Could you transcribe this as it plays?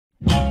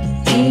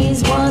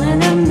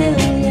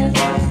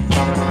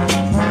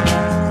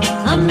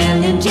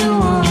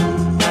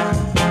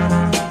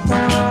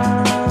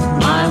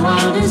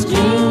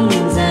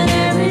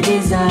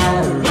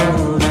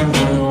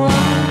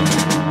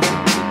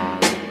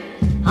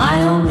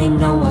I only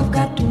know I've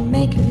got to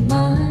make it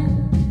mine.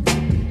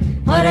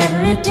 Whatever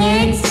it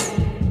takes,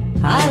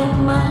 I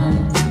don't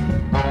mind.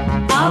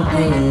 I'll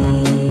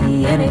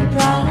pay any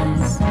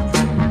price,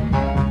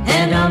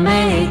 and I'll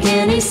make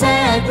any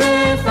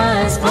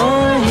sacrifice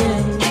for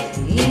him.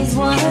 He's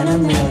one in a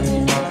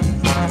million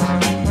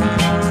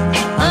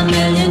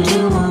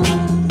to one.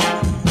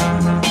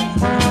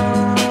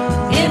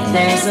 If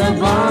there's a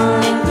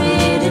boy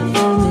created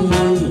for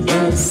me,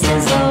 this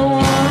is the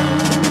one.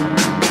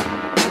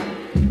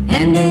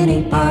 And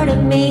any part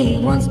of me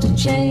wants to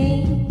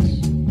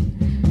change,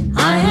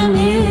 I am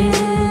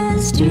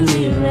his to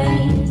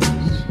rearrange.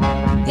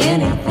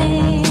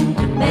 Anything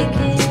to make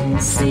him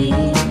see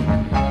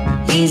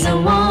he's a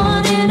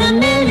one in a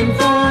million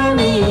for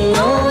me.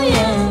 Oh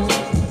yeah.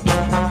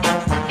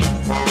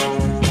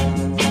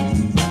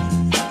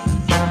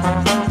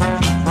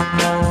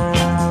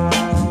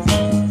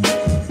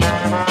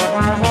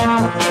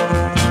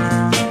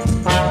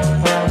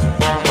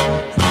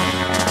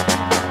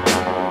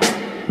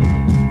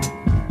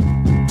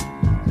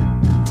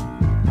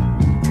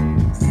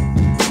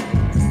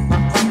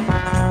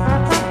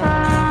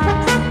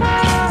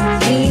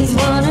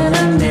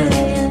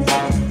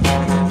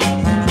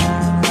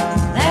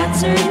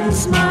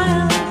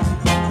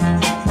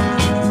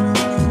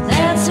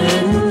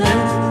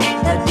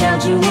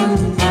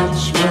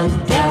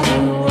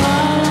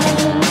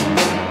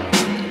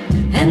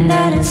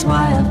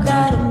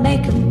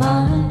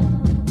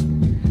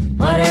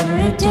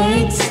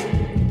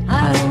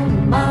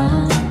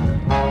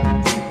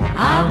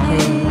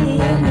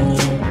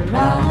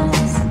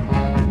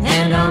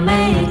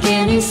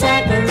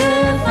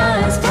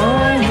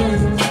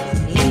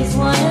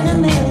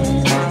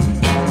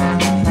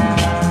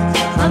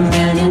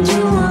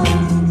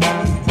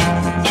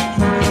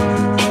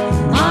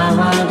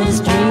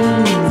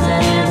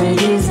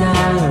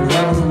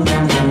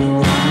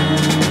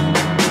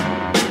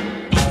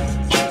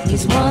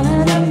 He's one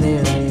of them.